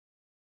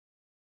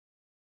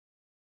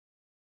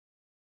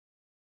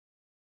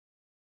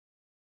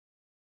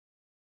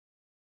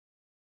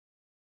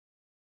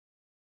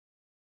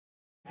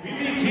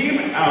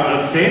Team out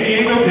of San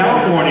Diego,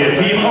 California,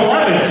 Team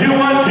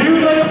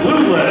 11-212, the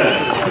Clueless.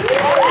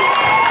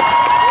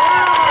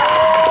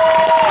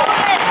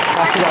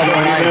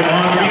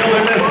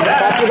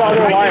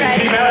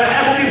 Team out of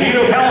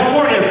Escondido,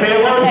 California, say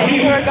hello to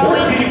Team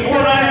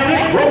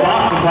 14496,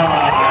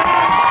 Roboctopi.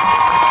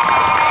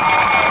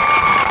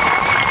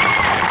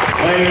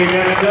 Playing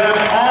against them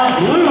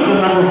on blue,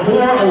 the number 4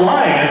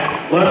 Alliance.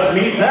 Let's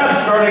meet them,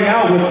 starting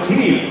out with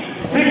Team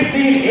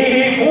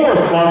 16884,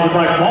 sponsored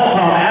by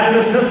Qualcomm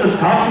Additive Systems,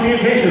 Cox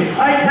Communications,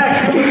 High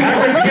Tech,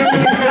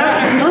 Human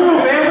Staff, and Servo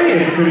Family.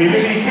 It's a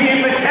community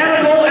team,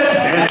 Mechanical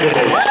Advantage.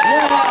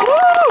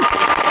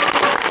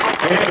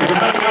 And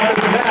rounding out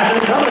this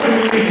match, another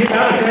community team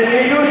out of San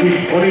Diego,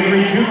 Team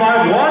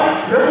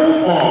 23251, Triple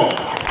Falls.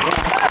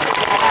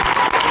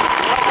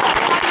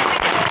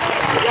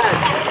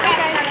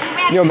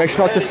 Yo, make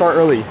sure not to start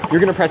early. You're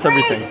gonna press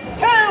everything. 3, 2,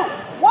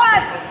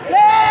 1, go!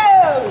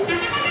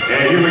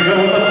 And here we go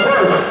with the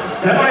first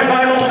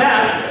semifinal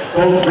match.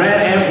 Both red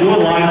and blue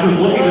alliances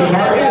looking to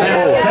target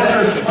that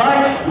center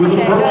spike with the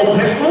purple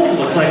pixels.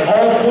 Looks like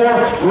all 4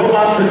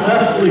 robots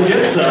successfully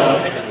did so.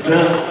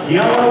 The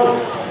yellow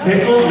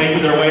pixels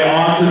making their way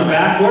onto the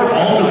backboard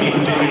also need to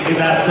be in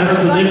that center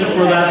position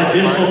for that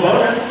additional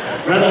bonus.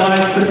 Red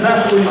alliance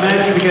successfully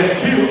managing to get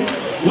 2.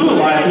 Blue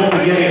Alliance will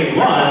be getting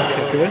 1.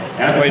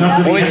 Wait,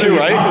 only 2,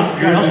 right?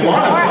 Okay, let's go.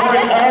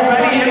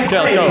 Can you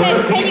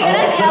get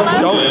us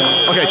yellow?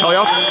 Okay,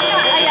 Teleop.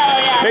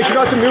 Make sure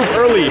not to move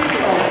early.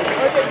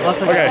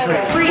 Okay,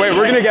 wait,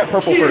 we're gonna get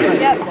purple first.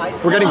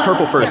 We're getting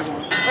purple first.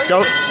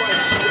 Go.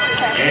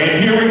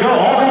 And here we go.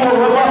 All 4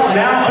 robots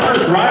now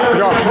under driver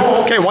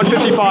control. Okay,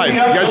 155. You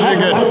guys are doing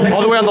good.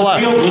 All the way on the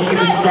left.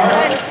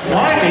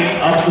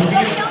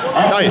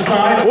 Nice.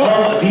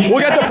 We'll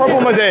get the purple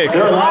mosaic. Okay.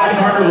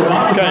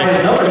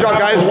 Good job,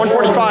 guys.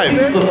 145.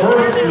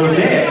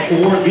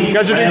 You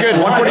guys are doing good.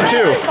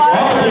 142.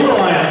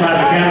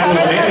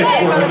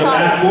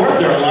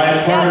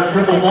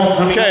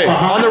 Okay,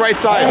 on the right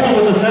side.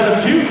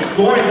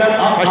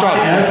 Nice job.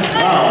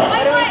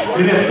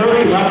 We have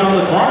 30 left on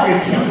the clock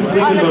and 2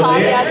 completed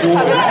mosaics for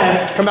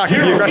red. Come back, be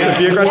aggressive,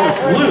 be aggressive.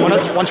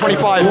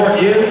 125.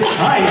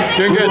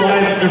 Doing good.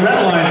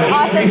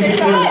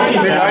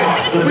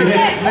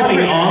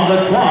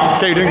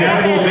 Okay, you're doing good.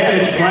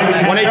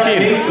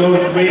 118.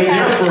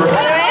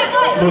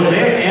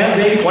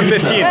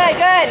 115.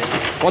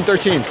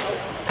 113.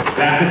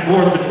 Back and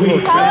forth between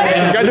you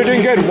guys are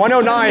doing good.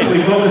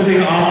 109.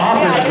 Focusing on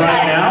offense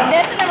right now.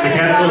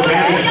 Mechanical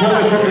advantage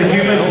pulling from the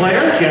human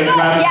player. Getting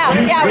about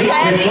 2 great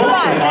pixels.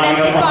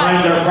 Lining up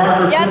behind their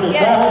partner Triple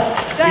Ball.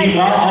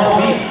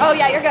 Oh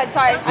yeah, you're good.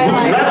 Sorry.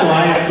 Red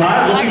Alliance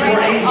side looking for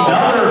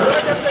another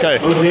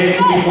mosaic to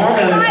be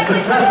formed, and it's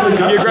successfully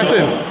done. Be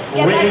aggressive.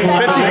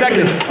 50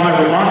 seconds. By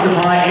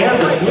Roboctopi and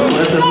the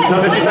Clueless.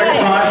 50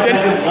 seconds. 5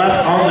 seconds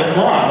left on the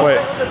clock. Wait.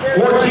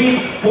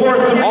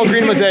 14-4-3. All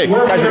green mosaic.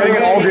 Guys, you're getting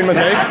an all green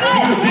mosaic.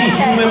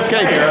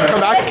 Okay,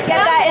 come back.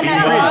 Get that in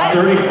that spot.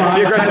 35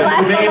 Be aggressive.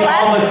 seconds remain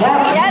on the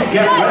clock.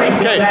 Get ready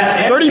for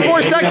that.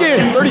 34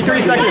 seconds.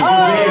 33 seconds.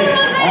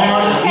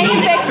 Can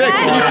you fix that?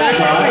 Can you fix?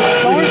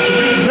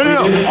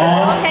 No.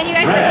 Can you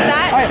guys fix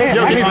that?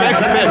 Yo, can you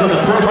fix? Fix.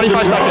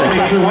 25 seconds.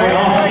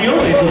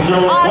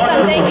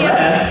 Awesome, thank you.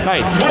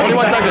 Nice.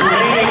 21 seconds.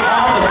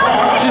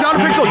 She's out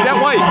of pixels. Get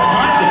white.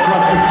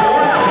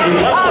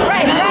 Oh,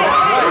 right.